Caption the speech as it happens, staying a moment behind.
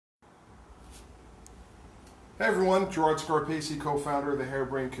Hey everyone, Gerard Scarpaci, co-founder of the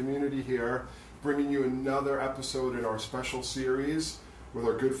Hairbrained community here, bringing you another episode in our special series with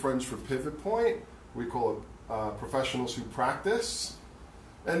our good friends from Pivot Point. We call it Professionals Who Practice.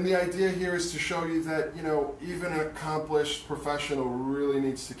 And the idea here is to show you that, even an accomplished professional really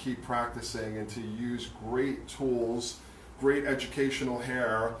needs to keep practicing and to use great tools, great educational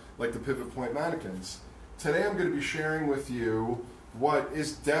hair like the Pivot Point mannequins. Today I'm going to be sharing with you what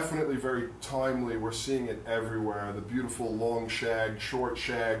is definitely very timely. We're seeing it everywhere. The beautiful long shag, short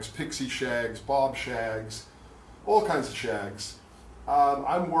shags, pixie shags, bob shags, all kinds of shags.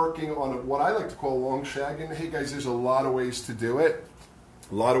 I'm working on what I like to call long shag. And hey guys, there's a lot of ways to do it.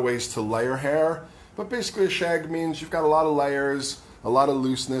 A lot of ways to layer hair. But basically a shag means you've got a lot of layers, a lot of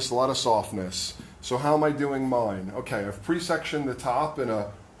looseness, a lot of softness. So how am I doing mine? Okay, I've pre-sectioned the top in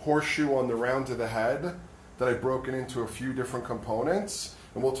a horseshoe on the round of the head that I've broken into a few different components,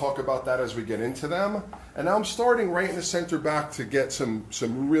 and we'll talk about that as we get into them. And now I'm starting right in the center back to get some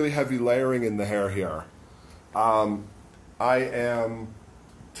really heavy layering in the hair here. I am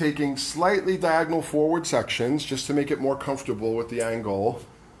taking slightly diagonal forward sections just to make it more comfortable with the angle,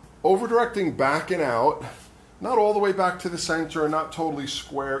 over directing back and out, not all the way back to the center, not totally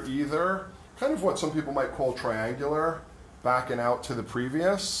square either, kind of what some people might call triangular, back and out to the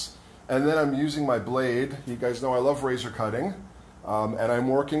previous. And then I'm using my blade. You guys know I love razor cutting. And I'm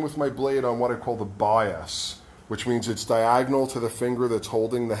working with my blade on what I call the bias, which means it's diagonal to the finger that's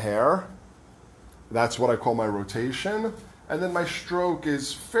holding the hair. That's what I call my rotation. And then my stroke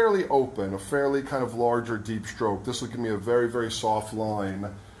is fairly open, a fairly kind of larger, deep stroke. This will give me a very, very soft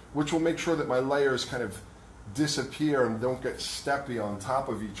line, which will make sure that my layers kind of disappear and don't get steppy on top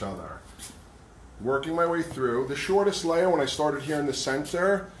of each other. Working my way through. The shortest layer, when I started here in the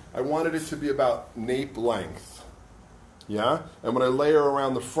center, I wanted it to be about nape length, yeah? And when I layer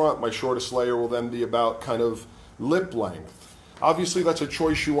around the front, my shortest layer will then be about kind of lip length. Obviously that's a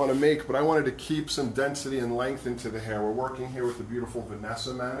choice you want to make, but I wanted to keep some density and length into the hair. We're working here with the beautiful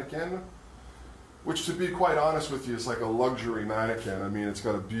Vanessa mannequin, which, to be quite honest with you, is like a luxury mannequin. I mean, it's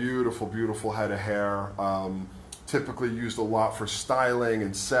got a beautiful, beautiful head of hair, typically used a lot for styling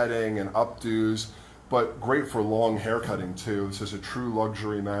and setting and updos, but great for long hair cutting too. This is a true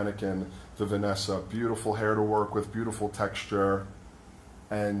luxury mannequin, the Vanessa. Beautiful hair to work with, beautiful texture.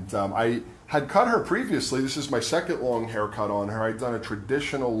 And I had cut her previously. This is my second long haircut on her. I'd done a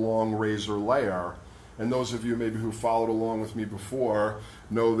traditional long razor layer. And those of you maybe who followed along with me before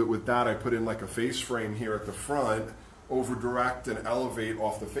know that with that I put in like a face frame here at the front, over direct and elevate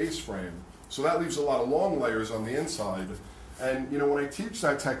off the face frame. So that leaves a lot of long layers on the inside. And when I teach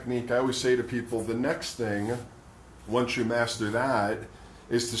that technique, I always say to people, the next thing, once you master that,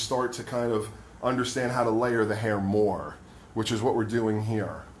 is to start to kind of understand how to layer the hair more, which is what we're doing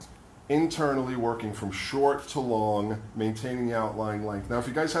here. Internally working from short to long, maintaining the outline length. Now, if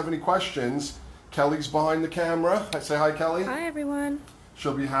you guys have any questions, Kelly's behind the camera. Say hi, Kelly. Hi, everyone.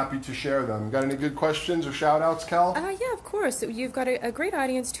 She'll be happy to share them. Got any good questions or shout outs, Kel? Yeah, of course. You've got a great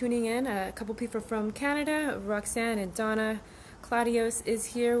audience tuning in. A couple people from Canada, Roxanne and Donna. Claudios is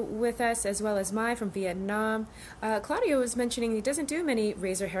here with us, as well as Mai from Vietnam. Claudio was mentioning he doesn't do many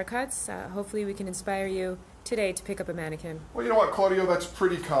razor haircuts. Hopefully we can inspire you today to pick up a mannequin. Well, you know what, Claudio, that's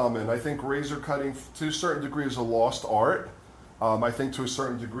pretty common. I think razor cutting, to a certain degree, is a lost art. I think to a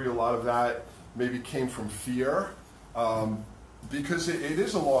certain degree, a lot of that maybe came from fear. Because it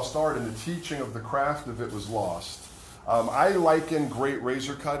is a lost art, and the teaching of the craft of it was lost. I liken great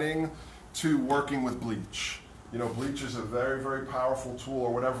razor cutting to working with bleach. Bleach is a very, very powerful tool,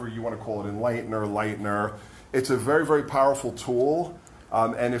 or whatever you want to call it, enlightener, lightener. It's a very, very powerful tool,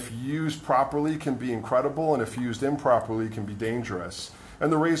 and if used properly can be incredible, and if used improperly can be dangerous.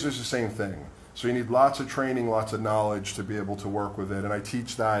 And the razor is the same thing. So you need lots of training, lots of knowledge to be able to work with it, and I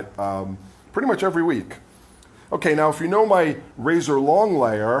teach that pretty much every week. Okay, now if you know my razor long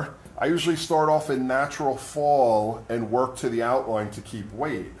layer, I usually start off in natural fall and work to the outline to keep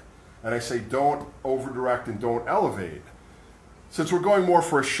weight. And I say don't over direct and don't elevate. Since we're going more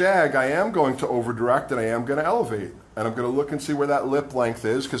for a shag, I am going to over direct and I am going to elevate. And I'm going to look and see where that lip length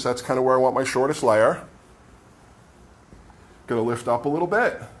is, because that's kind of where I want my shortest layer. Going to lift up a little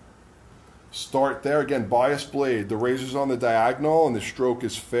bit. Start there, again, bias blade. The razor's on the diagonal and the stroke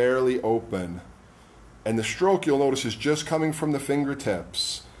is fairly open. And the stroke, you'll notice, is just coming from the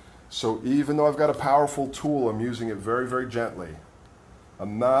fingertips. So even though I've got a powerful tool, I'm using it very, very gently.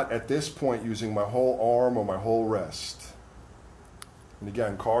 I'm not, at this point, using my whole arm or my whole wrist. And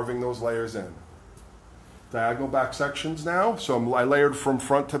again, carving those layers in. Diagonal back sections now. So I layered from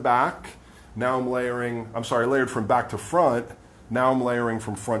front to back. Now I'm layering, I layered from back to front. Now I'm layering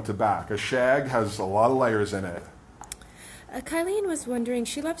from front to back. A shag has a lot of layers in it. Kylene was wondering,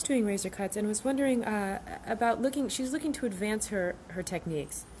 she loves doing razor cuts and was wondering about she's looking to advance her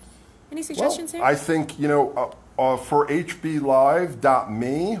techniques. Any suggestions here? I think, for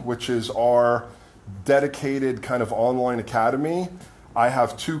hblive.me, which is our dedicated kind of online academy, I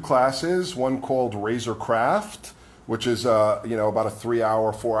have 2 classes, one called Razor Craft, which is about a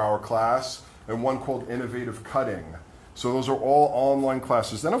 3-hour, 4-hour class, and one called Innovative Cutting. So those are all online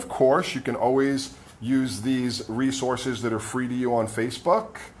classes. Then, of course, you can always use these resources that are free to you on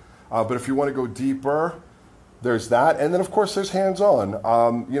Facebook. But if you want to go deeper, there's that. And then, of course, there's hands-on.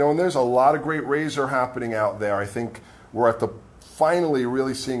 And there's a lot of great razor happening out there. I think we're finally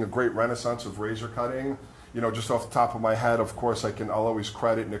really seeing a great renaissance of razor cutting. Just off the top of my head, of course, I'll always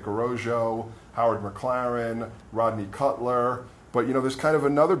credit Nick Arrojo, Howard McLaren, Rodney Cutler. But, there's kind of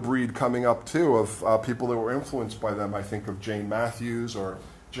another breed coming up, too, of people that were influenced by them. I think of Jane Matthews or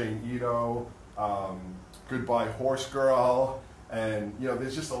Jane Ito, Goodbye Horse Girl. And,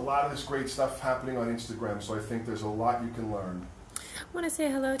 there's just a lot of this great stuff happening on Instagram. So I think there's a lot you can learn. I want to say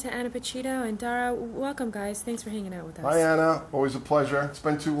hello to Anna Pacito and Dara. Welcome, guys. Thanks for hanging out with us. Hi, Anna. Always a pleasure. It's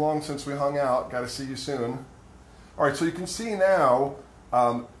been too long since we hung out. Got to see you soon. All right, so you can see now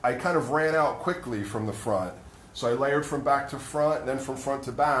I kind of ran out quickly from the front. So I layered from back to front, and then from front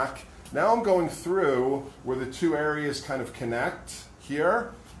to back. Now I'm going through where the 2 areas kind of connect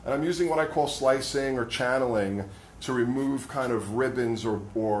here, and I'm using what I call slicing or channeling to remove kind of ribbons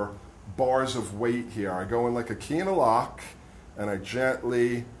or bars of weight here. I go in like a key and a lock, and I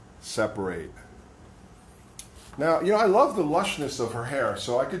gently separate. Now, I love the lushness of her hair,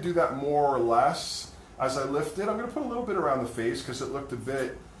 so I could do that more or less. As I lift it, I'm going to put a little bit around the face because it looked a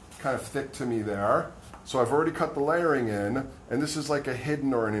bit kind of thick to me there. So I've already cut the layering in, and this is like a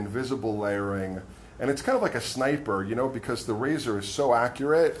hidden or an invisible layering. And it's kind of like a sniper, because the razor is so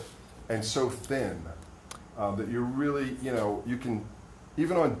accurate and so thin that you really, you can,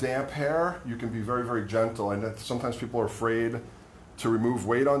 even on damp hair, you can be very, very gentle. And sometimes people are afraid to remove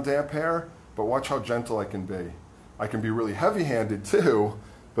weight on damp hair, but watch how gentle I can be. I can be really heavy-handed too,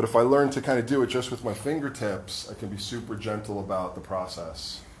 but if I learn to kind of do it just with my fingertips, I can be super gentle about the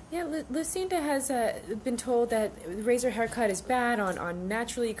process. Yeah, Lucinda has been told that razor haircut is bad on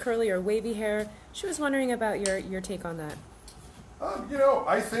naturally curly or wavy hair. She was wondering about your take on that.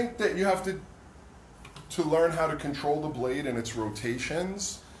 I think that you have to learn how to control the blade and its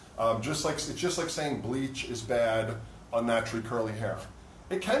rotations. It's just like saying bleach is bad on naturally curly hair.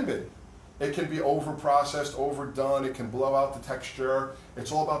 It can be. It can be over-processed, overdone. It can blow out the texture.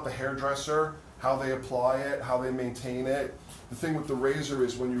 It's all about the hairdresser, how they apply it, how they maintain it. The thing with the razor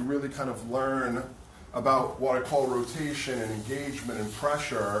is when you really kind of learn about what I call rotation and engagement and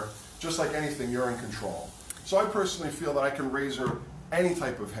pressure, just like anything, you're in control. So I personally feel that I can razor any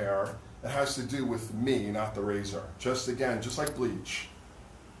type of hair. It has to do with me, not the razor. Just like bleach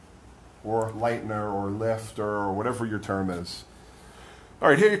or lightener or lifter or whatever your term is. All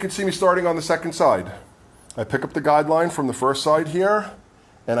right, here you can see me starting on the second side. I pick up the guideline from the first side here,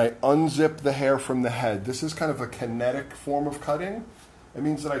 and I unzip the hair from the head. This is kind of a kinetic form of cutting. It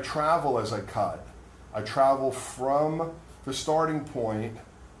means that I travel as I cut. I travel from the starting point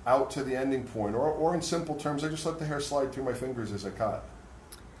out to the ending point, or in simple terms, I just let the hair slide through my fingers as I cut.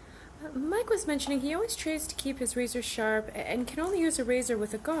 Mike was mentioning he always tries to keep his razor sharp and can only use a razor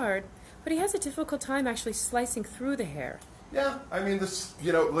with a guard, but he has a difficult time actually slicing through the hair. Yeah, I mean,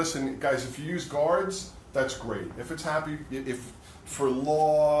 listen, guys, if you use guards, that's great. If it's if for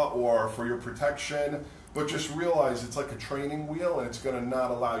law or for your protection, but just realize it's like a training wheel and it's going to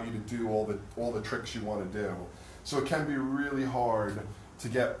not allow you to do all the tricks you want to do. So it can be really hard to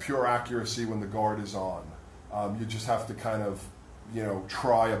get pure accuracy when the guard is on. You just have to kind of,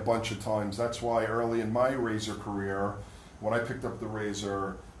 try a bunch of times. That's why early in my razor career, when I picked up the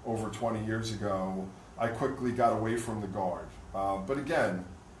razor over 20 years ago, I quickly got away from the guard. But again,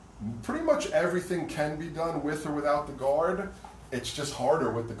 pretty much everything can be done with or without the guard. It's just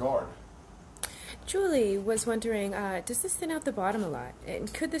harder with the guard. Julie was wondering, does this thin out the bottom a lot?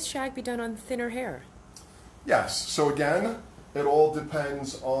 And could this shag be done on thinner hair? Yes. So again, it all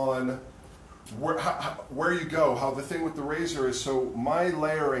depends on where you go. How the thing with the razor is, so my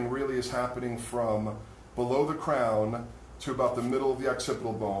layering really is happening from below the crown to about the middle of the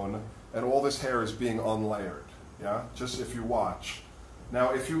occipital bone, and all this hair is being unlayered. Yeah, just if you watch.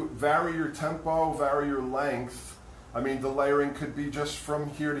 Now, if you vary your tempo, vary your length, I mean, the layering could be just from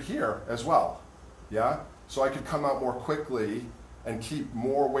here to here as well. Yeah, so I could come out more quickly and keep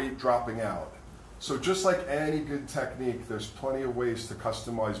more weight dropping out. So just like any good technique, there's plenty of ways to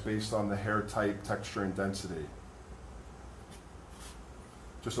customize based on the hair type, texture, and density.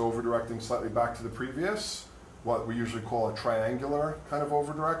 just over directing slightly back to the previous, what we usually call a triangular kind of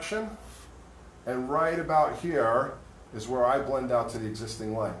over direction. And right about here is where I blend out to the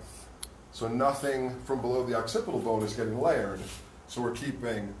existing length. So nothing from below the occipital bone is getting layered. So we're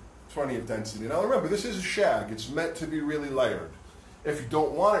keeping plenty of density. Now remember, this is a shag. It's meant to be really layered. If you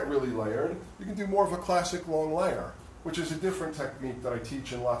don't want it really layered, you can do more of a classic long layer, which is a different technique that I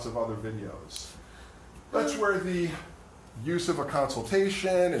teach in lots of other videos. That's where the use of a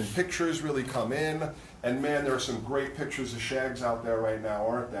consultation and pictures really come in. And man, there are some great pictures of shags out there right now,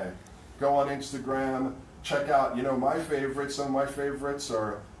 aren't they? Go on Instagram, check out, my favorites. Some of my favorites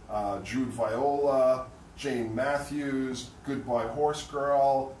are Jude Viola, Jane Matthews, Goodbye Horse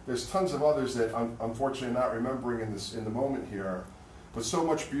Girl. There's tons of others that I'm unfortunately not remembering in the moment here. But so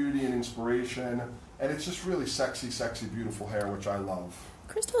much beauty and inspiration. And it's just really sexy, sexy, beautiful hair, which I love.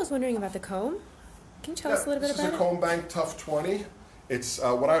 Crystal is wondering about the comb. Can you tell us a little bit about it? This is a Comb Bank Tough 20. It's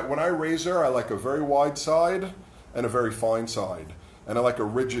when I razor, I like a very wide side and a very fine side. And I like a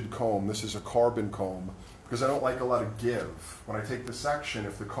rigid comb. This is a carbon comb because I don't like a lot of give. When I take the section,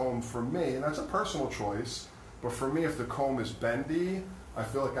 if the comb for me, and that's a personal choice, but for me, if the comb is bendy, I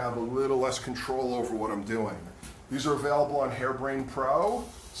feel like I have a little less control over what I'm doing. These are available on Hairbrained Pro.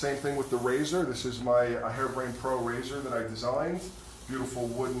 Same thing with the razor. This is my Hairbrained Pro razor that I designed. Beautiful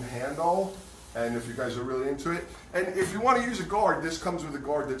wooden handle. And if you guys are really into it. And if you want to use a guard, this comes with a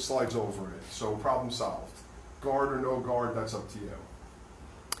guard that slides over it. So problem solved. Guard or no guard, that's up to you.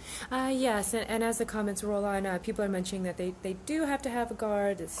 Yes, and as the comments roll on, people are mentioning that they do have to have a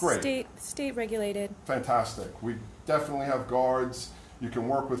guard. It's state regulated. Fantastic. We definitely have guards. You can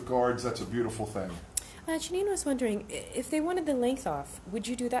work with guards. That's a beautiful thing. Janine was wondering, if they wanted the length off, would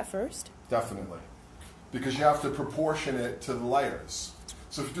you do that first? Definitely. Because you have to proportion it to the layers.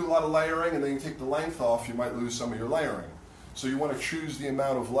 So if you do a lot of layering and then you take the length off, you might lose some of your layering. So you want to choose the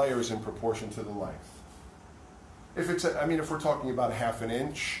amount of layers in proportion to the length. If it's, if we're talking about a ½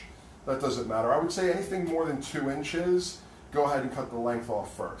 inch, that doesn't matter. I would say anything more than 2 inches, go ahead and cut the length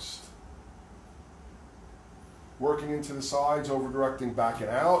off first. Working into the sides, over directing back and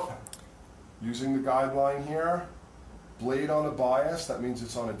out. Using the guideline here, blade on a bias, that means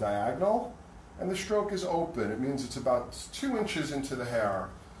it's on a diagonal, and the stroke is open. It means it's about 2 inches into the hair,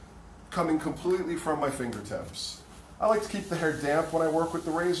 coming completely from my fingertips. I like to keep the hair damp when I work with the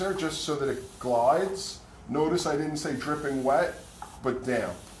razor, just so that it glides. Notice I didn't say dripping wet, but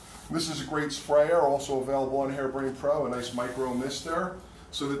damp. This is a great sprayer, also available on Hairbrained Pro, a nice micro mister,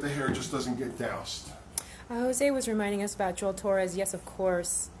 so that the hair just doesn't get doused. Jose was reminding us about Joel Torres. Yes, of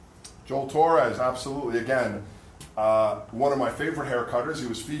course. Joel Torres, absolutely. Again, one of my favorite hair cutters. He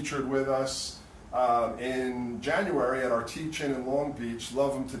was featured with us in January at our teach-in in Long Beach.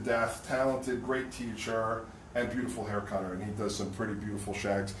 Love him to death. Talented, great teacher, and beautiful hair cutter. And he does some pretty beautiful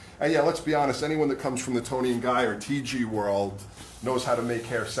shags. And yeah, let's be honest, anyone that comes from the Tony and Guy or TG world knows how to make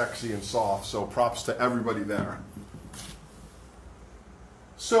hair sexy and soft. So props to everybody there.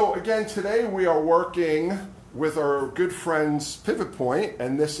 So again, today we are working with our good friends Pivot Point,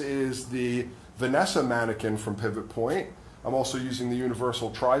 and this is the Vanessa mannequin from Pivot Point. I'm also using the universal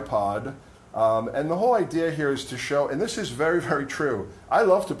tripod. And the whole idea here is to show, and this is very, very true, I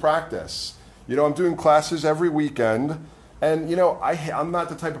love to practice. I'm doing classes every weekend, and I'm not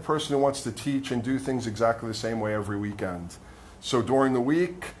the type of person who wants to teach and do things exactly the same way every weekend. So during the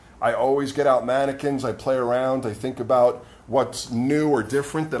week, I always get out mannequins, I play around, I think about what's new or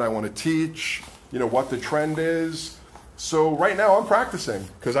different that I want to teach, what the trend is. So right now I'm practicing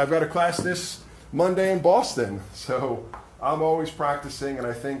because I've got a class this Monday in Boston. So I'm always practicing, and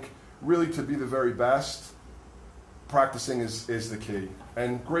I think really to be the very best, practicing is the key.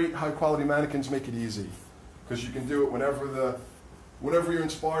 And great high quality mannequins make it easy because you can do it whenever you're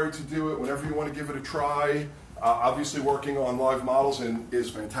inspired to do it, whenever you want to give it a try. Obviously working on live models is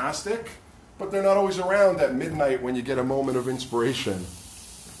fantastic, but they're not always around at midnight when you get a moment of inspiration.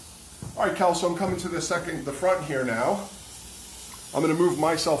 All right, Kel, so I'm coming to the front here now. I'm going to move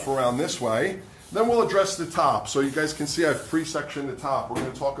myself around this way. Then we'll address the top. So you guys can see I've pre-sectioned the top. We're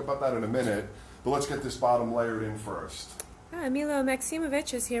going to talk about that in a minute, but let's get this bottom layered in first. Milo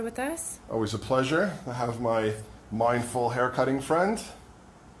Maximovich is here with us. Always a pleasure to have my mindful haircutting friend.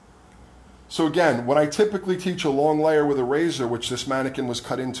 So again, when I typically teach a long layer with a razor, which this mannequin was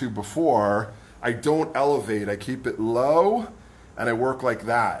cut into before, I don't elevate. I keep it low, and I work like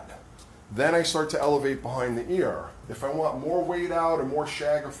that. Then I start to elevate behind the ear. If I want more weight out or more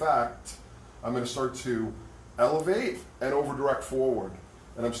shag effect, I'm going to start to elevate and over direct forward.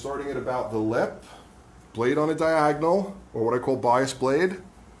 And I'm starting at about the lip, blade on a diagonal, or what I call bias blade.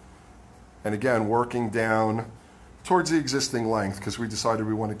 And again, working down towards the existing length because we decided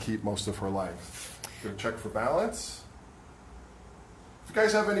we want to keep most of her length. Going to check for balance. If you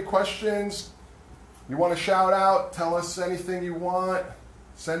guys have any questions, you want to shout out, tell us anything you want,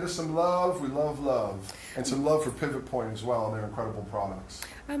 send us some love. We love love. And some love for Pivot Point as well and their incredible products.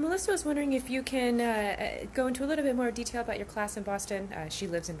 Melissa was wondering if you can go into a little bit more detail about your class in Boston. She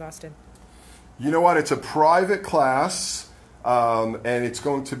lives in Boston. You know what? It's a private class, and it's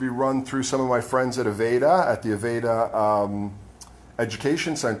going to be run through some of my friends at Aveda, at the Aveda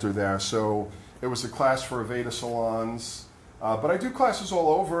Education Center there. So it was a class for Aveda salons. But I do classes all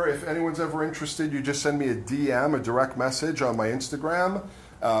over. If anyone's ever interested, you just send me a DM, a direct message on my Instagram,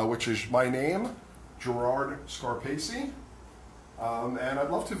 which is my name, Gerard Scarpaci. And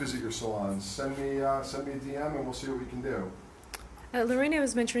I'd love to visit your salons. Send me a DM and we'll see what we can do. Lorena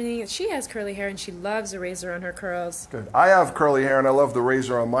was mentioning that she has curly hair and she loves a razor on her curls. Good. I have curly hair and I love the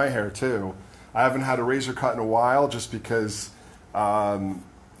razor on my hair too. I haven't had a razor cut in a while just because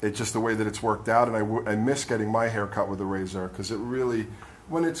it's just the way that it's worked out, and I miss getting my hair cut with a razor because it really,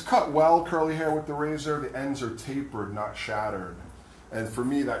 when it's cut well, curly hair with the razor, the ends are tapered, not shattered. And for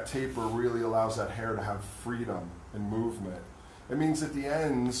me, that taper really allows that hair to have freedom and movement. It means that the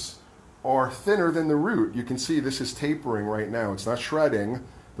ends are thinner than the root. You can see this is tapering right now. It's not shredding.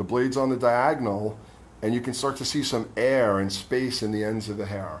 The blade's on the diagonal, and you can start to see some air and space in the ends of the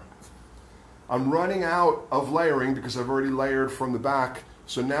hair. I'm running out of layering because I've already layered from the back.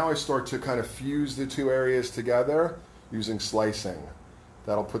 So now I start to kind of fuse the two areas together using slicing.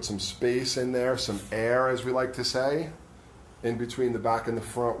 That'll put some space in there, some air, as we like to say, in between the back and the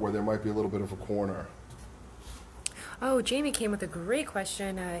front where there might be a little bit of a corner. Oh, Jamie came with a great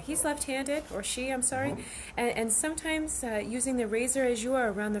question. He's left-handed, or she, I'm sorry, and sometimes using the razor as you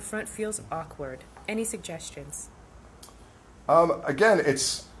are around the front feels awkward. Any suggestions? Again,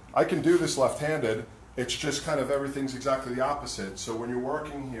 I can do this left-handed. It's just kind of everything's exactly the opposite. So when you're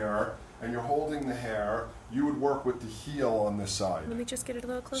working here and you're holding the hair, you would work with the heel on this side. Let me just get it a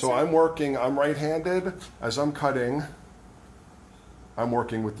little closer. So I'm right-handed. As I'm cutting, I'm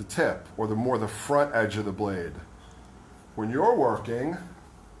working with the tip, or the front edge of the blade. When you're working,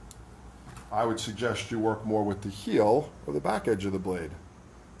 I would suggest you work more with the heel or the back edge of the blade.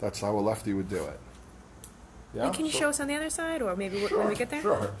 That's how a lefty would do it. Yeah? And can you show us on the other side, or maybe when we get there?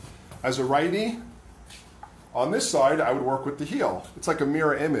 Sure. As a righty, on this side, I would work with the heel. It's like a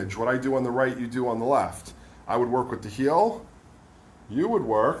mirror image. What I do on the right, you do on the left. I would work with the heel. You would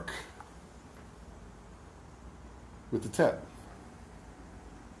work with the tip.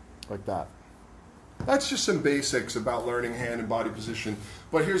 Like that. That's just some basics about learning hand and body position.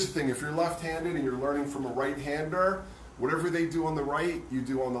 But here's the thing. If you're left-handed and you're learning from a right-hander, whatever they do on the right, you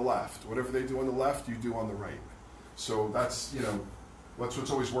do on the left. Whatever they do on the left, you do on the right. So that's, that's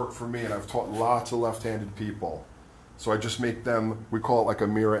what's always worked for me, and I've taught lots of left-handed people. So I just make them, we call it like a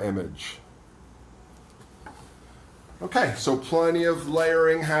mirror image. Okay, so plenty of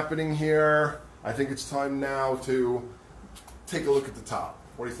layering happening here. I think it's time now to take a look at the top.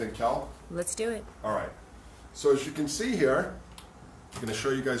 What do you think, Kel? Let's do it. All right. So as you can see here, I'm going to show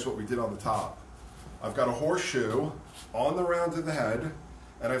you guys what we did on the top. I've got a horseshoe on the round of the head,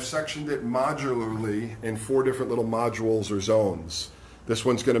 and I've sectioned it modularly in 4 different little modules or zones. This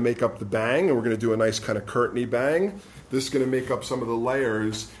one's going to make up the bang, and we're going to do a nice kind of curtainy bang. This is going to make up some of the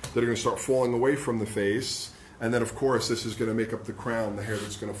layers that are going to start falling away from the face. And then, of course, this is going to make up the crown, the hair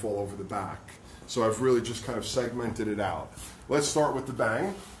that's going to fall over the back. So I've really just kind of segmented it out. Let's start with the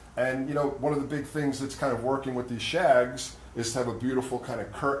bang. And, one of the big things that's kind of working with these shags is to have a beautiful kind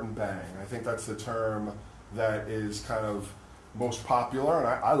of curtain bang. I think that's the term that is kind of most popular, and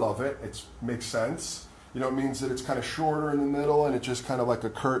I love it. It makes sense. It means that it's kind of shorter in the middle, and it just kind of like a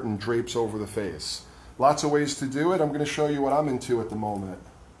curtain drapes over the face. Lots of ways to do it. I'm going to show you what I'm into at the moment.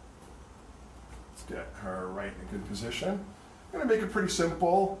 Let's get her right in a good position. I'm going to make it pretty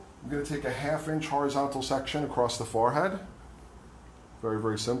simple. I'm going to take a 1/2 inch horizontal section across the forehead. Very,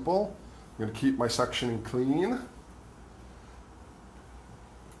 very simple. I'm going to keep my sectioning clean.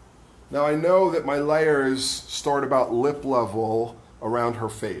 Now I know that my layers start about lip level around her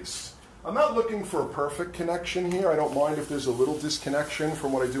face. I'm not looking for a perfect connection here. I don't mind if there's a little disconnection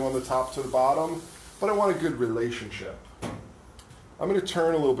from what I do on the top to the bottom, but I want a good relationship. I'm going to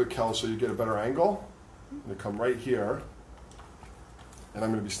turn a little bit, Kel, so you get a better angle. I'm going to come right here, and I'm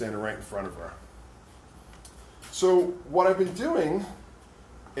going to be standing right in front of her. So what I've been doing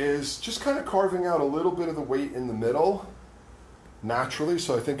is just kind of carving out a little bit of the weight in the middle naturally.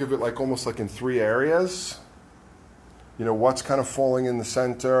 So I think of it like almost like in 3 areas. What's kind of falling in the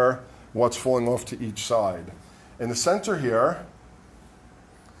center, what's falling off to each side. In the center here,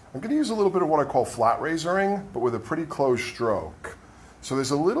 I'm going to use a little bit of what I call flat razoring, but with a pretty close stroke. So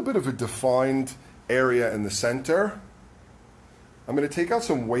there's a little bit of a defined area in the center. I'm going to take out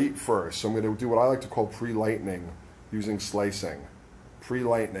some weight first. So I'm going to do what I like to call pre-lightening using slicing.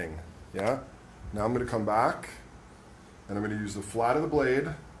 Pre-lightening, yeah? Now I'm going to come back and I'm going to use the flat of the blade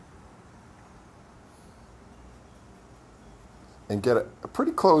and get a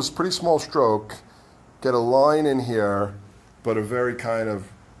pretty close, pretty small stroke, get a line in here, but a very kind of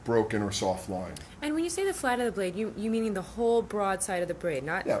broken or soft line. And when you say the flat of the blade, you meaning the whole broad side of the braid,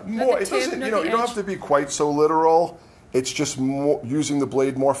 not yeah, not more. the It tip, doesn't. not You know, the you don't edge. have to be quite so literal. It's just more, using the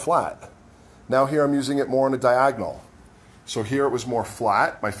blade more flat. Now here I'm using it more on a diagonal. So here it was more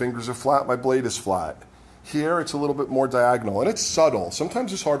flat. My fingers are flat. My blade is flat. Here it's a little bit more diagonal, and it's subtle.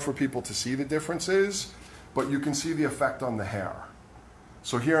 Sometimes it's hard for people to see the differences, but you can see the effect on the hair.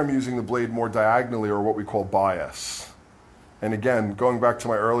 So here I'm using the blade more diagonally, or what we call bias. And again, going back to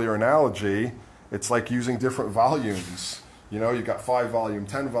my earlier analogy, it's like using different volumes. You know, you've got 5 volume,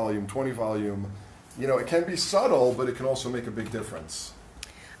 10 volume, 20 volume. You know, it can be subtle, but it can also make a big difference.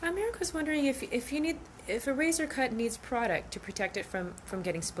 Eric was wondering if a razor cut needs product to protect it from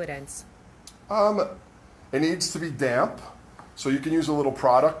getting split ends. It needs to be damp, so you can use a little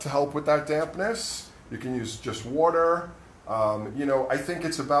product to help with that dampness. You can use just water. You know, I think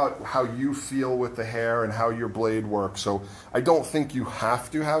it's about how you feel with the hair and how your blade works. So I don't think you have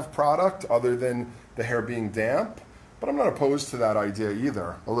to have product other than the hair being damp, but I'm not opposed to that idea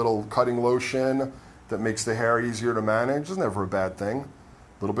either. A little cutting lotion that makes the hair easier to manage is never a bad thing.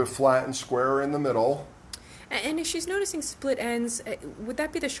 A little bit flat and square in the middle. And if she's noticing split ends, would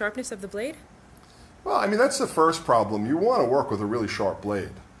that be the sharpness of the blade? Well, I mean, that's the first problem. You want to work with a really sharp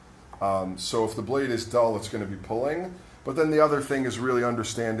blade. So if the blade is dull, it's going to be pulling. But then the other thing is really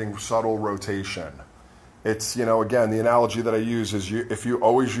understanding subtle rotation. It's, you know, again, the analogy that I use is if you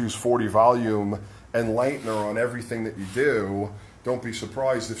always use 40 volume and lightener on everything that you do, don't be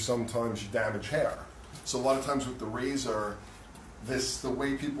surprised if sometimes you damage hair. So a lot of times with the razor, the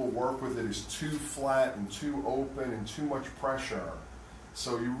way people work with it is too flat and too open and too much pressure.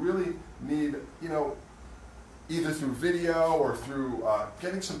 So you really need, you know, either through video or through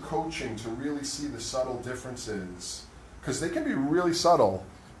getting some coaching to really see the subtle differences, because they can be really subtle.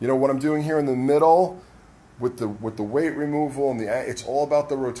 You know, what I'm doing here in the middle with the weight removal, and it's all about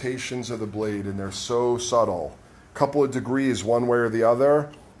the rotations of the blade, and they're so subtle. A couple of degrees one way or the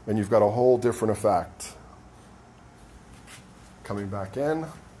other, and you've got a whole different effect. Coming back in,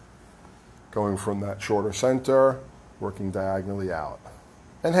 going from that shorter center, working diagonally out.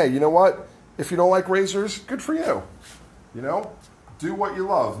 And hey, you know what? If you don't like razors, good for you. You know, do what you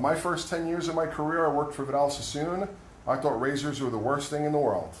love. My first 10 years of my career, I worked for Vidal Sassoon. I thought razors were the worst thing in the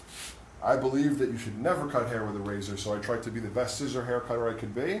world. I believed that you should never cut hair with a razor, so I tried to be the best scissor hair cutter I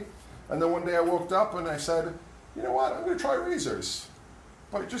could be. And then one day I woke up and I said, you know what, I'm going to try razors.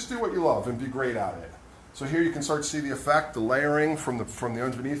 But just do what you love and be great at it. So here you can start to see the effect, the layering from the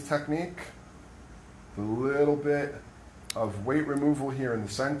underneath technique. The little bit of weight removal here in the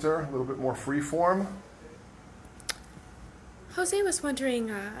center, a little bit more free form. Jose was wondering,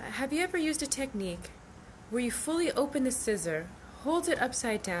 have you ever used a technique where you fully open the scissor, hold it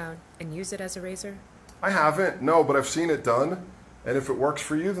upside down, and use it as a razor? I haven't, no, but I've seen it done. And if it works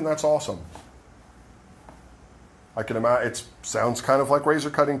for you, then that's awesome. I can imagine, it sounds kind of like razor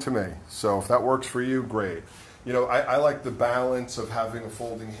cutting to me. So if that works for you, great. You know, I like the balance of having a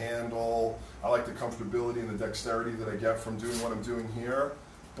folding handle. I like the comfortability and the dexterity that I get from doing what I'm doing here.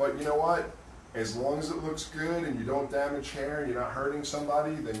 But you know what? As long as it looks good and you don't damage hair and you're not hurting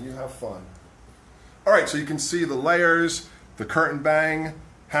somebody, then you have fun. All right, so you can see the layers, the curtain bang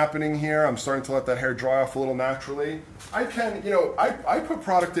happening here. I'm starting to let that hair dry off a little naturally. I can, you know, I put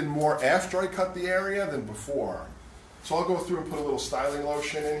product in more after I cut the area than before. So I'll go through and put a little styling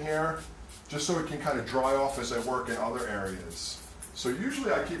lotion in here, just so it can kind of dry off as I work in other areas. So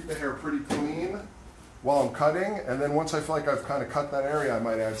usually I keep the hair pretty clean while I'm cutting, and then once I feel like I've kind of cut that area, I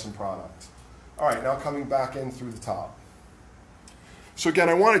might add some product. All right, now coming back in through the top. So again,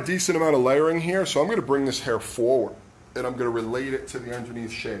 I want a decent amount of layering here, so I'm going to bring this hair forward, and I'm going to relate it to the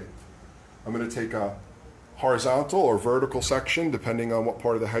underneath shape. I'm going to take a horizontal or vertical section, depending on what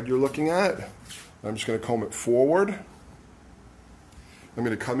part of the head you're looking at. I'm just going to comb it forward. I'm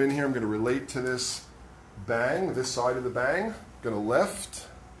going to come in here, I'm going to relate to this bang, this side of the bang. I'm going to lift.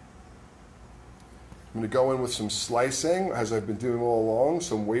 I'm going to go in with some slicing, as I've been doing all along,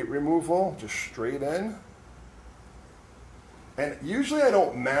 some weight removal, just straight in. And usually I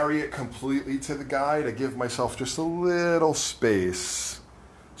don't marry it completely to the guide. I give myself just a little space.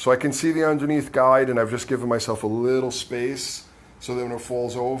 So I can see the underneath guide, and I've just given myself a little space so that when it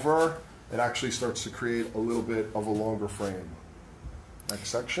falls over, it actually starts to create a little bit of a longer frame. Next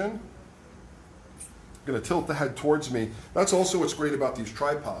section. I'm going to tilt the head towards me. That's also what's great about these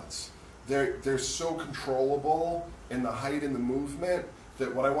tripods. They're so controllable in the height and the movement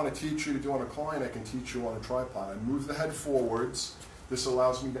that what I want to teach you to do on a client, I can teach you on a tripod. I move the head forwards. This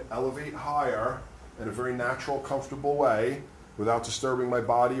allows me to elevate higher in a very natural, comfortable way without disturbing my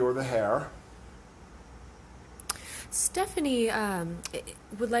body or the hair. Stephanie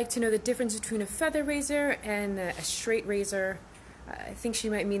would like to know the difference between a feather razor and a straight razor. I think she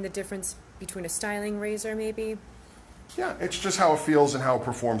might mean the difference between a styling razor, maybe. Yeah, it's just how it feels and how it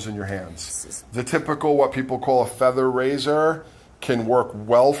performs in your hands. The typical, what people call a feather razor, can work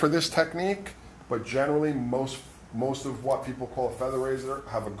well for this technique, but generally most of what people call a feather razor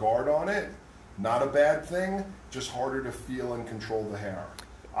have a guard on it. Not a bad thing, just harder to feel and control the hair.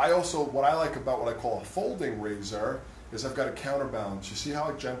 What I like about what I call a folding razor is I've got a counterbalance. You see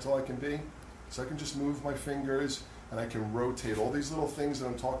how gentle I can be? So I can just move my fingers and I can rotate. All these little things that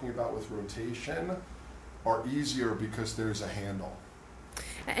I'm talking about with rotation are easier because there's a handle.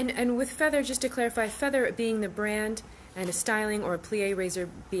 And with feather, just to clarify, feather being the brand and a styling or a plie razor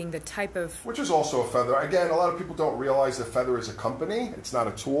being the type of... Which is also a feather. Again, a lot of people don't realize that feather is a company. It's not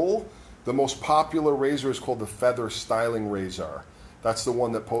a tool. The most popular razor is called the feather styling razor. That's the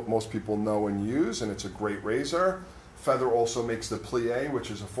one that most people know and use, and it's a great razor. Feather also makes the plie,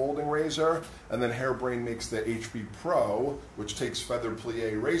 which is a folding razor, and then Hairbrained makes the HB Pro, which takes feather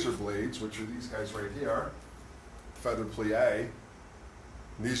plie razor blades, which are these guys right here, feather plie.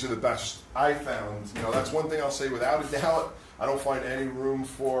 These are the best I found. That's one thing I'll say without a doubt. I don't find any room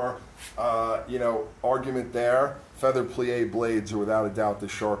for, argument there. Feather plie blades are without a doubt the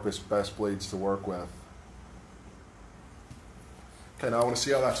sharpest, best blades to work with. Okay, now I want to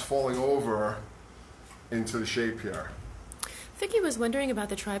see how that's falling over into the shape here. Vicky was wondering about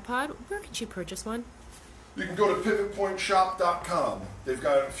the tripod. Where can she purchase one? You can go to pivotpointshop.com. They've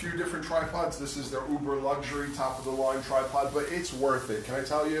got a few different tripods. This is their uber luxury, top of the line tripod, but it's worth it. Can I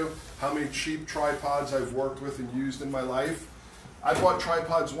tell you how many cheap tripods I've worked with and used in my life? I bought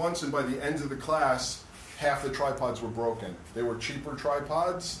tripods once, and by the end of the class, half the tripods were broken. They were cheaper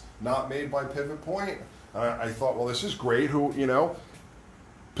tripods, not made by Pivot Point. I thought, well, this is great.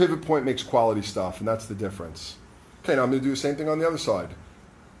 Pivot Point makes quality stuff, and that's the difference. Okay, now I'm going to do the same thing on the other side.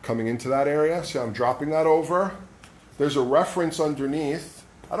 Coming into that area, see how I'm dropping that over. There's a reference underneath.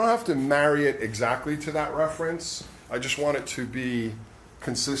 I don't have to marry it exactly to that reference. I just want it to be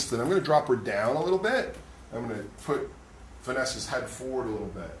consistent. I'm going to drop her down a little bit. I'm going to put Vanessa's head forward a little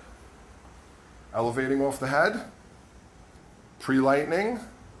bit. Elevating off the head. Pre-lightening.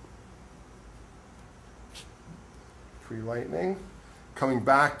 Pre-lightening. Coming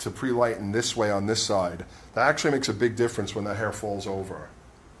back to pre-lighten this way on this side. That actually makes a big difference when that hair falls over.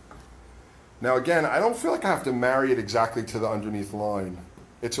 Now again, I don't feel like I have to marry it exactly to the underneath line.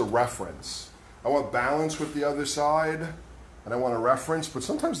 It's a reference. I want balance with the other side, and I want a reference, but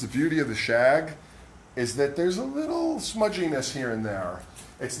sometimes the beauty of the shag is that there's a little smudginess here and there.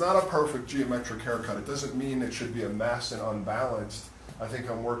 It's not a perfect geometric haircut. It doesn't mean it should be a mess and unbalanced. I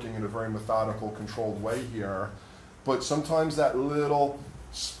think I'm working in a very methodical, controlled way here, but sometimes that little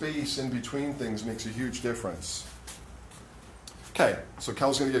space in between things makes a huge difference. Okay, so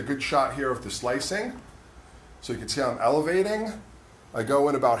Kel's going to get a good shot here of the slicing. So you can see I'm elevating. I go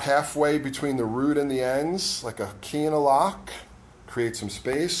in about halfway between the root and the ends, like a key in a lock. Create some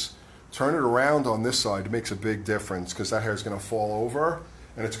space. Turn it around on this side. It makes a big difference because that hair is going to fall over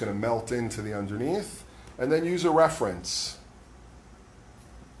and it's going to melt into the underneath. And then use a reference.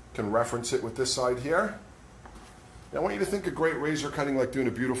 You can reference it with this side here. Now, I want you to think of great razor cutting like doing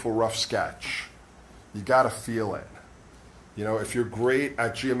a beautiful rough sketch. You got to feel it. If you're great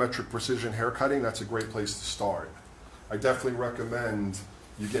at geometric precision hair cutting, that's a great place to start. I definitely recommend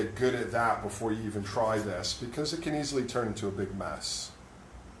you get good at that before you even try this because it can easily turn into a big mess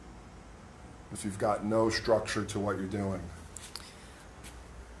if you've got no structure to what you're doing.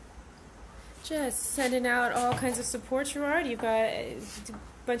 Just sending out all kinds of support, Gerard. You've got a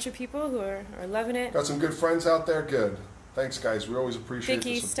bunch of people who are loving it. Got some good friends out there? Good. Thanks, guys. We always appreciate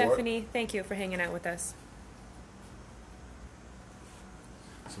Vicky, the support. Stephanie, thank you for hanging out with us.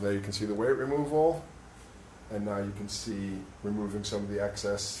 So there you can see the weight removal, and now you can see removing some of the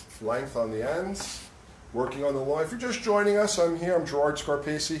excess length on the ends, working on the line. If you're just joining us, I'm Gerard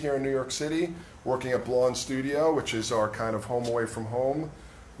Scarpaci here in New York City, working at Blonde Studio, which is our kind of home away from home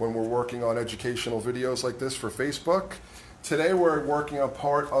when we're working on educational videos like this for Facebook. Today we're working on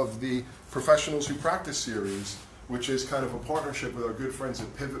part of the Professionals Who Practice series, which is kind of a partnership with our good friends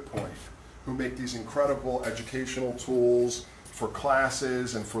at Pivot Point, who make these incredible educational tools, for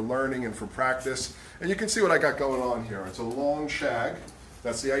classes and for learning and for practice. And you can see what I got going on here. It's a long shag.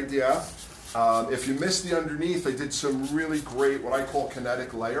 That's the idea. If you missed the underneath, I did some really great, what I call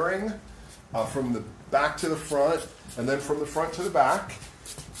kinetic layering, from the back to the front, and then from the front to the back.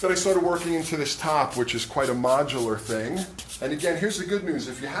 Then I started working into this top, which is quite a modular thing. And again, here's the good news.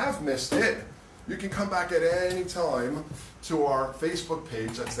 If you have missed it, you can come back at any time to our Facebook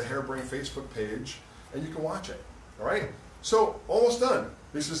page. That's the Hairbrained Facebook page, and you can watch it. All right? So, almost done.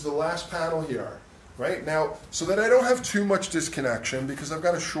 This is the last panel here. Right? Now, so that I don't have too much disconnection, because I've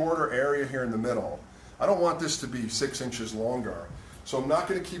got a shorter area here in the middle. I don't want this to be 6 inches longer. So I'm not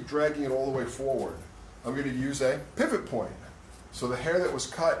going to keep dragging it all the way forward. I'm going to use a pivot point. So the hair that was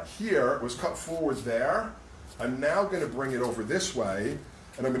cut here was cut forward there. I'm now going to bring it over this way,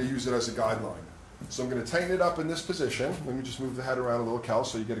 and I'm going to use it as a guideline. So I'm going to tighten it up in this position. Let me just move the head around a little, Cal,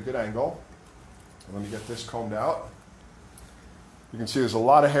 so you get a good angle. And let me get this combed out. You can see there's a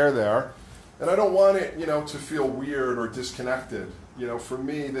lot of hair there. And I don't want it, to feel weird or disconnected. For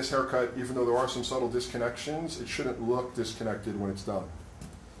me, this haircut, even though there are some subtle disconnections, it shouldn't look disconnected when it's done.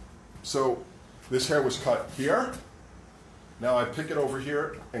 So this hair was cut here. Now I pick it over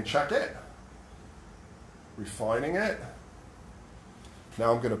here and check it. Refining it.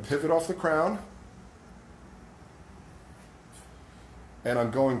 Now I'm going to pivot off the crown. And I'm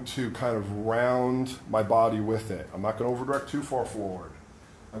going to kind of round my body with it. I'm not going to overdirect too far forward.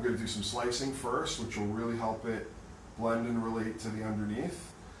 I'm going to do some slicing first, which will really help it blend and relate to the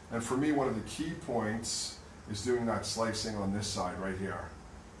underneath. And for me, one of the key points is doing that slicing on this side right here.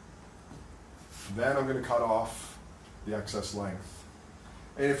 Then I'm going to cut off the excess length.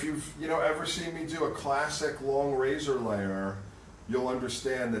 And if you've ever seen me do a classic long razor layer, you'll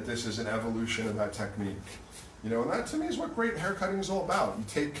understand that this is an evolution of that technique. And that to me is what great haircutting is all about. You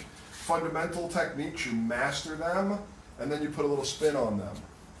take fundamental techniques, you master them, and then you put a little spin on them.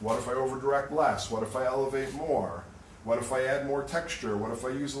 What if I overdirect less? What if I elevate more? What if I add more texture? What if I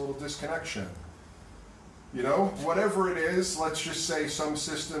use a little disconnection? Whatever it is, let's just say some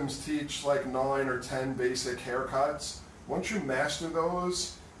systems teach like 9 or 10 basic haircuts. Once you master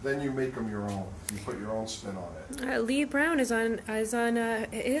those, then you make them your own. You put your own spin on it. Lee Brown is on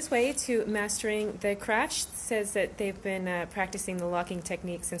his way to mastering the craft. Says that they've been practicing the locking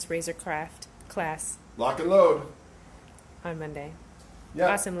technique since Razor Craft class. Lock and load. On Monday.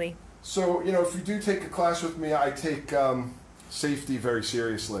 Yeah. Awesomely. So, if you do take a class with me, I take safety very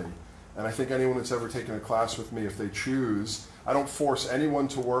seriously. And I think anyone that's ever taken a class with me, if they choose, I don't force anyone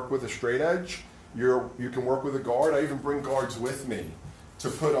to work with a straight edge. You can work with a guard. I even bring guards with me to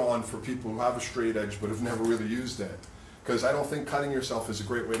put on for people who have a straight edge but have never really used it. Because I don't think cutting yourself is a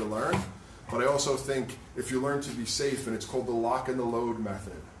great way to learn. But I also think if you learn to be safe, and it's called the lock and the load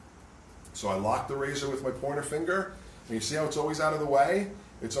method. So I lock the razor with my pointer finger. And you see how it's always out of the way?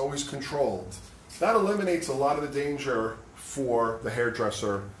 It's always controlled. That eliminates a lot of the danger for the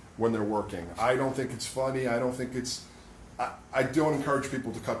hairdresser when they're working. I don't think it's funny. I don't think it's... I don't encourage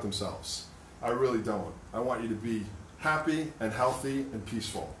people to cut themselves. I really don't. I want you to be happy and healthy and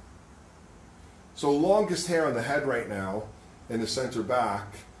peaceful. So longest hair on the head right now in the center back.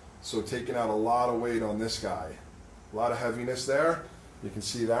 So taking out a lot of weight on this guy. A lot of heaviness there. You can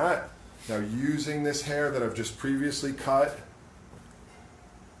see that. Now using this hair that I've just previously cut,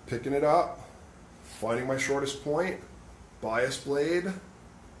 picking it up, finding my shortest point, bias blade,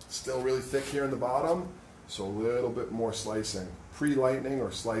 still really thick here in the bottom, so a little bit more slicing, pre-lightening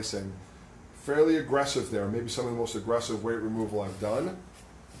or slicing. Fairly aggressive there, maybe some of the most aggressive weight removal I've done,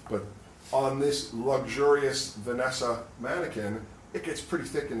 but on this luxurious Vanessa mannequin, it gets pretty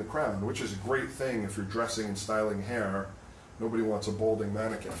thick in the crown, which is a great thing if you're dressing and styling hair. Nobody wants a balding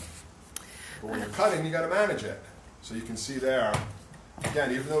mannequin. But when you're cutting, you got to manage it. So you can see there,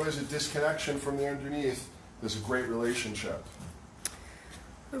 again, even though there's a disconnection from the underneath, there's a great relationship.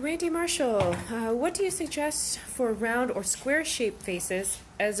 Randy Marshall, what do you suggest for round or square shaped faces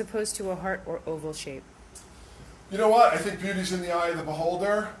as opposed to a heart or oval shape? You know what? I think beauty's in the eye of the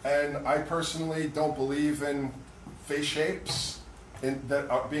beholder, and I personally don't believe in face shapes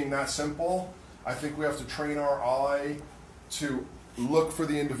being that simple. I think we have to train our eye to look for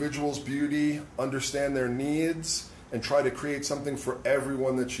the individual's beauty, understand their needs, and try to create something for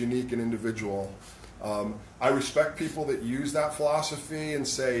everyone that's unique and individual. I respect people that use that philosophy and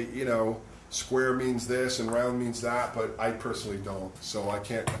say, square means this and round means that, but I personally don't. So I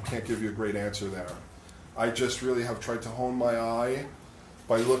can't give you a great answer there. I just really have tried to hone my eye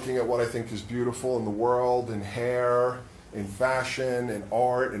by looking at what I think is beautiful in the world, in hair, in fashion, in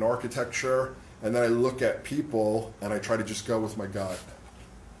art, in architecture, and then I look at people and I try to just go with my gut.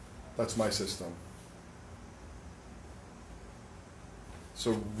 That's my system.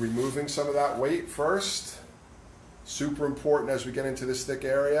 So removing some of that weight first, super important as we get into this thick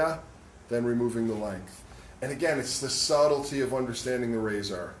area, then removing the length. And again, it's the subtlety of understanding the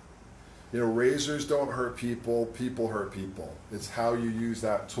razor. You know, razors don't hurt people, people hurt people. It's how you use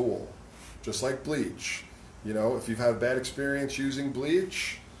that tool. Just like bleach. You know, if you've had a bad experience using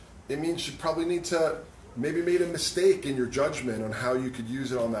bleach, it means you probably need to maybe made a mistake in your judgment on how you could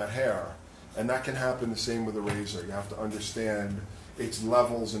use it on that hair. And that can happen the same with a razor. You have to understand its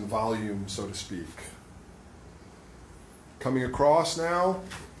levels and volume, so to speak. Coming across now,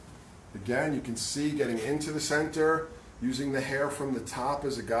 again, you can see getting into the center, using the hair from the top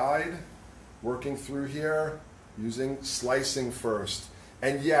as a guide, working through here, using slicing first.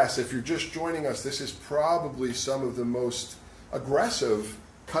 And yes, if you're just joining us, this is probably some of the most aggressive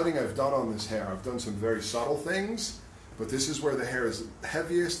cutting I've done on this hair. I've done some very subtle things, but this is where the hair is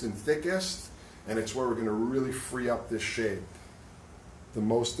heaviest and thickest, and it's where we're going to really free up this shape the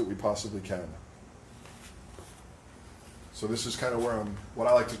most that we possibly can. So this is kind of where I'm, what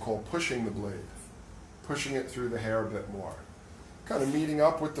I like to call pushing the blade, pushing it through the hair a bit more. Kind of meeting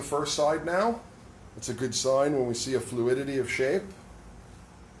up with the first side now. It's a good sign when we see a fluidity of shape.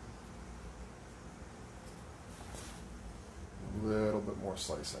 A little bit more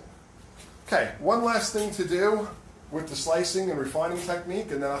slicing. Okay, one last thing to do with the slicing and refining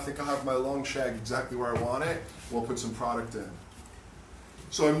technique, and then I think I'll have my long shag exactly where I want it. We'll put some product in.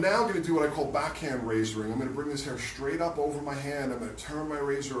 So I'm now going to do what I call backhand razoring. I'm going to bring this hair straight up over my hand. I'm going to turn my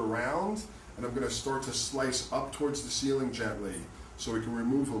razor around, and I'm going to start to slice up towards the ceiling gently so we can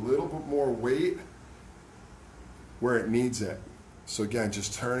remove a little bit more weight where it needs it. So again,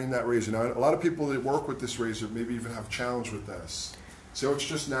 just turning that razor. Now, a lot of people that work with this razor maybe even have challenge with this. So it's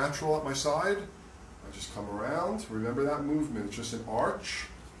just natural at my side. I just come around. Remember that movement. It's just an arch.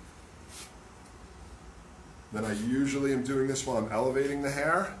 Then I usually am doing this while I'm elevating the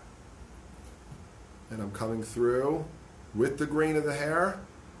hair. And I'm coming through with the grain of the hair.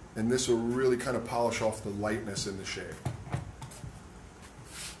 And this will really kind of polish off the lightness in the shape.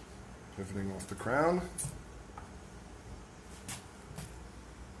 Pivoting off the crown.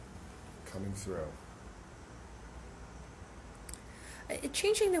 Coming through.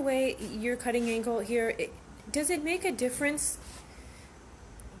 Changing the way your cutting angle here, does it make a difference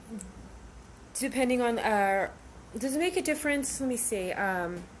depending on, does it make a difference, let me see,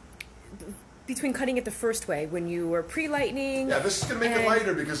 between cutting it the first way when you were pre-lightening? Yeah, this is going to make it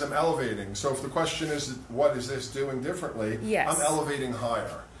lighter because I'm elevating. So if the question is, what is this doing differently? Yes. I'm elevating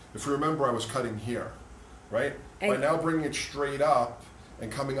higher. If you remember, I was cutting here, right? By now bringing it straight up and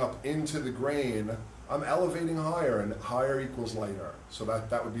coming up into the grain, I'm elevating higher, and higher equals lighter. So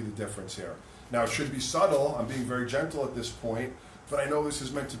that would be the difference here. Now, it should be subtle. I'm being very gentle at this point, but I know this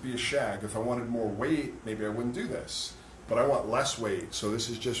is meant to be a shag. If I wanted more weight, maybe I wouldn't do this. But I want less weight, so this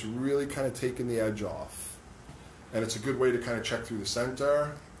is just really kind of taking the edge off. And it's a good way to kind of check through the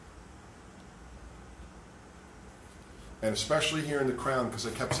center. And especially here in the crown, because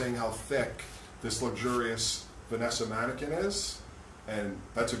I kept saying how thick this luxurious Vanessa mannequin is. And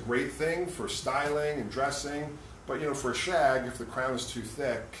that's a great thing for styling and dressing. But you know, for a shag, if the crown is too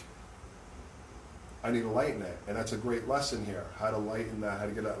thick, I need to lighten it. And that's a great lesson here, how to lighten that, how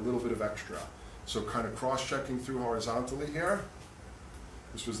to get a little bit of extra. So kind of cross-checking through horizontally here.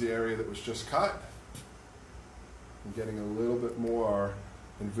 This was the area that was just cut. And getting a little bit more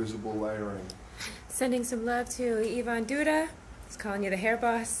invisible layering. Sending some love to Ivan Duda. He's calling you the hair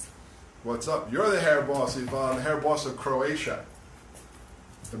boss. What's up? You're the hair boss, Ivan, the hair boss of Croatia.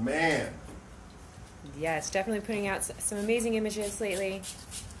 The man. Yes, definitely putting out some amazing images lately.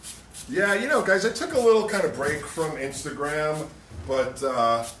 Yeah, you know, guys, I took a little kind of break from Instagram, but,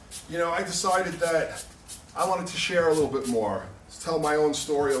 you know, I decided that I wanted to share a little bit more, tell my own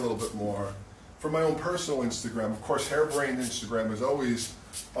story a little bit more. For my own personal Instagram, of course, Hairbrained Instagram is always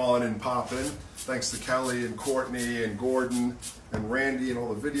on and popping, thanks to Kelly and Courtney and Gordon and Randy and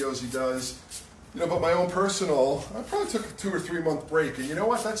all the videos he does. You know, but my own personal, I probably took a 2 or 3 month break, and you know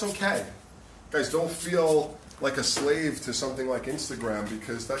what? That's okay. Guys, don't feel like a slave to something like Instagram,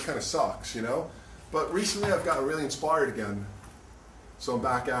 because that kind of sucks, you know? But recently I've gotten really inspired again, so I'm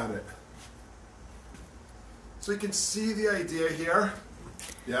back at it. So you can see the idea here.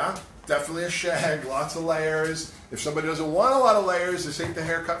 Yeah, definitely a shag, lots of layers. If somebody doesn't want a lot of layers, this ain't the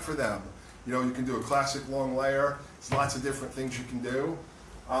haircut for them. You know, you can do a classic long layer. There's lots of different things you can do.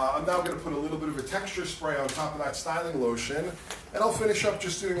 I'm now going to put a little bit of a texture spray on top of that styling lotion, and I'll finish up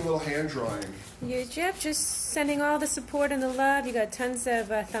just doing a little hand drying. You, Jeff, just sending all the support and the love. You got tons of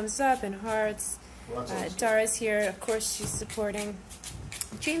thumbs up and hearts. Well, that's awesome. Dara's here, of course, she's supporting.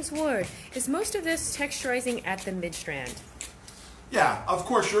 James Ward, is most of this texturizing at the mid-strand? Yeah, of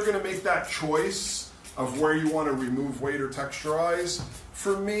course you're going to make that choice of where you want to remove weight or texturize.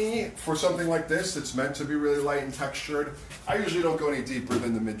 For me, for something like this that's meant to be really light and textured, I usually don't go any deeper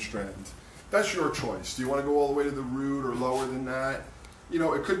than the mid-strand. That's your choice. Do you want to go all the way to the root or lower than that? You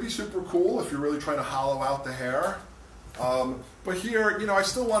know, it could be super cool if you're really trying to hollow out the hair. But here, you know, I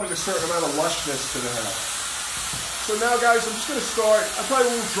still wanted a certain amount of lushness to the hair. So now, guys, I'm just going to start. I probably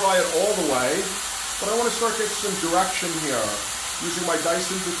won't dry it all the way, but I want to start getting some direction here using my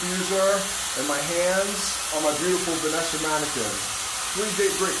Dyson diffuser and my hands on my beautiful Vanessa mannequin.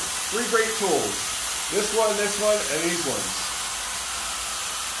 Three great tools. This one, and these ones.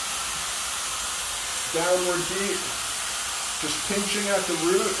 Downward beat, just pinching at the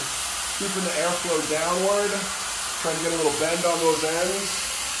root, keeping the airflow downward, trying to get a little bend on those ends,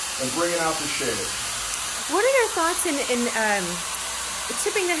 and bringing out the shade. What are your thoughts in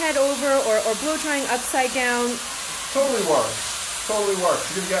tipping the head over or blow drying upside down? Totally works. Totally works.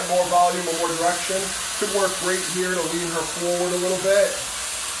 You can get more volume or more direction. Could work great here to lean her forward a little bit.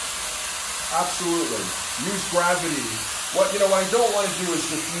 Absolutely. Use gravity. What I don't want to do is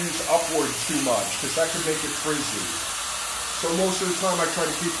diffuse upward too much because that could make it frizzy. So most of the time I try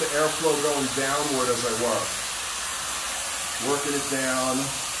to keep the airflow going downward as I work. Working it down.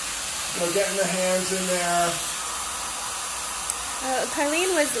 Getting the hands in there.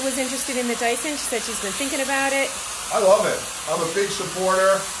 Kylene was interested in the Dyson. She said she's been thinking about it. I love it. I'm a big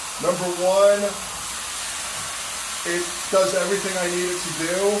supporter. Number one, it does everything I need it to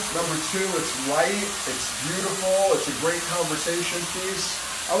do. Number two, it's light, it's beautiful, it's a great conversation piece.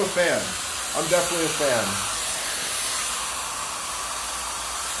 I'm a fan. I'm definitely a fan.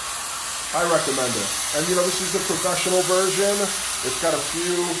 I recommend it. And this is the professional version. It's got a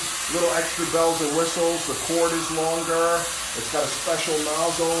few little extra bells and whistles. The cord is longer. It's got a special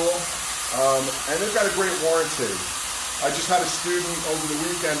nozzle. And they've got a great warranty. I just had a student over the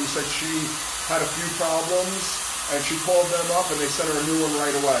weekend who said she had a few problems and she called them up and they sent her a new one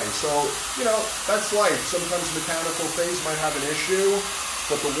right away. So, that's life. Sometimes mechanical things might have an issue,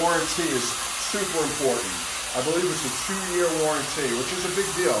 but the warranty is super important. I believe it's a 2-year warranty, which is a big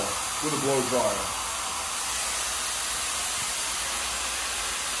deal with a blow dryer.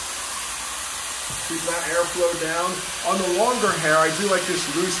 Keep that airflow down. On the longer hair, I do like this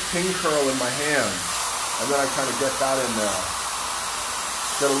loose pin curl in my hand. And then I kind of get that in there.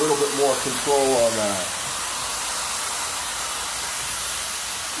 Get a little bit more control on that.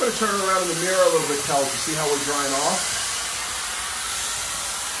 I'm going to turn around in the mirror a little bit, Kel, to see how we're drying off.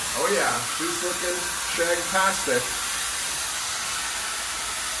 Oh yeah, she's looking shag-tastic.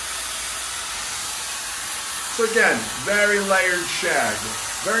 So again, very layered shag.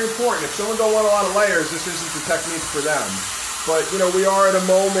 Very important. If someone don't want a lot of layers, this isn't the technique for them. But we are at a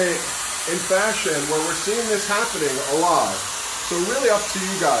moment in fashion where we're seeing this happening a lot. So really up to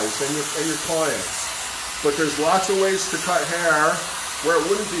you guys and your clients. But there's lots of ways to cut hair where it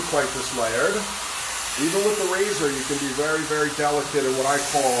wouldn't be quite this layered. Even with the razor, you can be very, very delicate in what I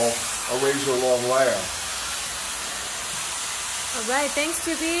call a razor long layer. All right, thanks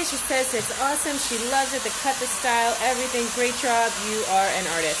to B. She says it's awesome. She loves it, the cut, the style, everything. Great job. You are an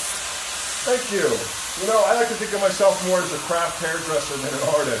artist. Thank you. I like to think of myself more as a craft hairdresser than an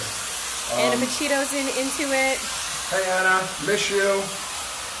artist. Anna Machito's into it. Hey Anna, miss you.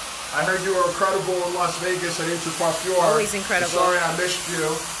 I heard you were incredible in Las Vegas at Intercoiffure. Always incredible. Sorry I missed you.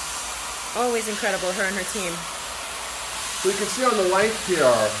 Always incredible, her and her team. So you can see on the length here.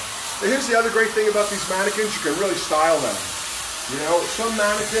 Here's the other great thing about these mannequins, you can really style them. Some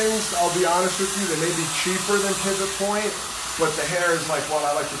mannequins, I'll be honest with you, they may be cheaper than Pivot Point, but the hair is like what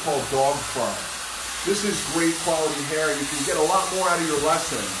I like to call dog fur. This is great quality hair. You can get a lot more out of your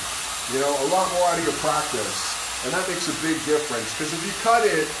lesson, a lot more out of your practice. And that makes a big difference. Because if you cut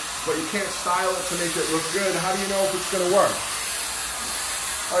it, but you can't style it to make it look good, how do you know if it's going to work?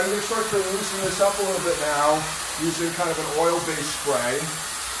 All right, I'm going to start to loosen this up a little bit now, using kind of an oil-based spray.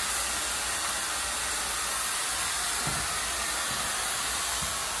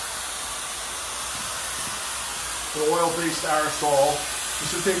 An oil-based aerosol,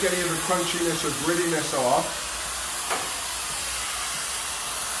 just to take any of the crunchiness or grittiness off.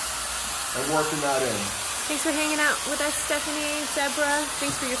 And working that in. Thanks for hanging out with us, Stephanie, Deborah.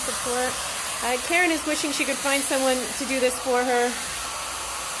 Thanks for your support. Karen is wishing she could find someone to do this for her.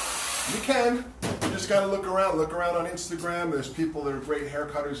 You can. You just got to look around. Look around on Instagram. There's people that are great hair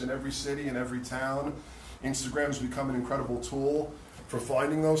cutters in every city and every town. Instagram's become an incredible tool for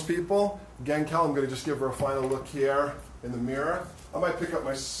finding those people. Again, Cal, I'm going to just give her a final look here in the mirror. I might pick up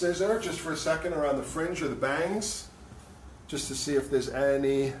my scissor just for a second around the fringe or the bangs, just to see if there's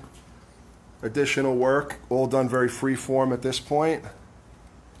any additional work, all done very free form at this point.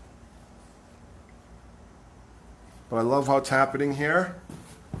 But I love how it's happening here.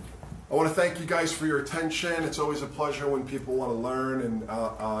 I want to thank you guys for your attention. It's always a pleasure when people want to learn, and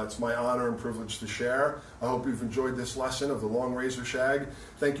it's my honor and privilege to share. I hope you've enjoyed this lesson of the long razor shag.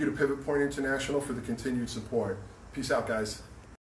 Thank you to Pivot Point International for the continued support. Peace out, guys.